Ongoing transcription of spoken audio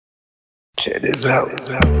Check this out.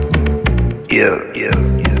 Yeah.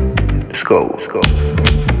 Let's go.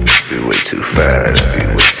 Be way too fast, be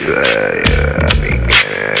way too high.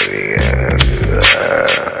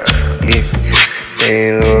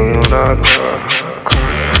 Ain't no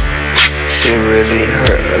shit really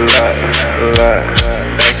hurt a lot.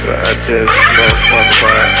 That's why I just smoke my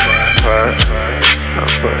pot. I'm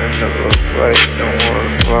putting up a fight, don't wanna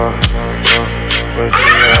fall. Push me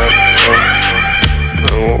out,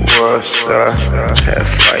 no rush, have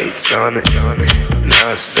fights on it.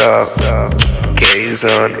 Now it's off, gaze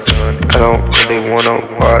on it. I don't really wanna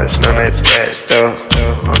watch none of that stuff.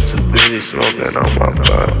 I'm too busy smoking on my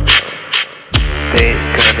butt. Things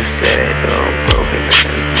kinda sad, though I'm broken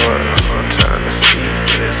as mud. I'm trying to sleep,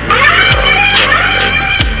 but it's really hard, so I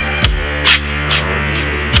don't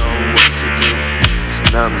even know what to do. It's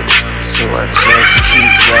numbing, so I just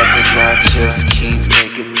keep rapping. I just keep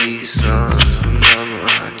making these songs. The number,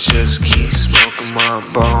 I just keep smoking my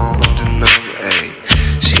bone. The number, ayy,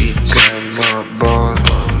 she got my balls,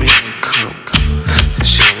 want me to come,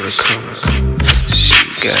 show her the coming. She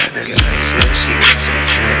got the nice and she got the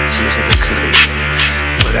tattoos in the career.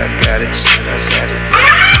 But I got it, it's not less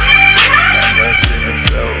than the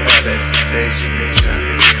soul. All that temptation, they trying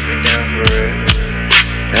to get me down for it.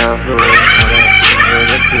 Down for it, but I give it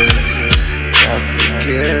a bliss. God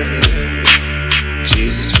forgive me,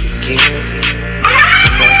 Jesus forgive me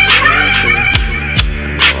for my sin.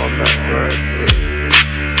 I know I'm not worth it,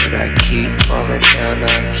 but I keep falling down, I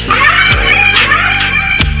keep playing.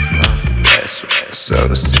 That's right,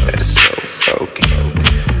 so sad, so broken.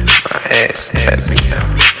 My ass heavy,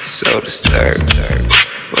 so disturbed,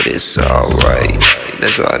 but it's alright.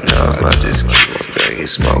 That's why I know I just keep on drinking,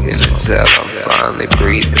 smoking until I'm finally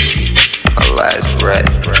breathing. My last breath,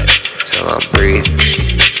 till I'm breathing,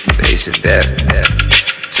 facing death,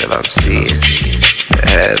 till I'm seeing the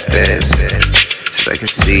heavens, till I can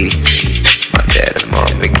see my dad and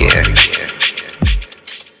mom again.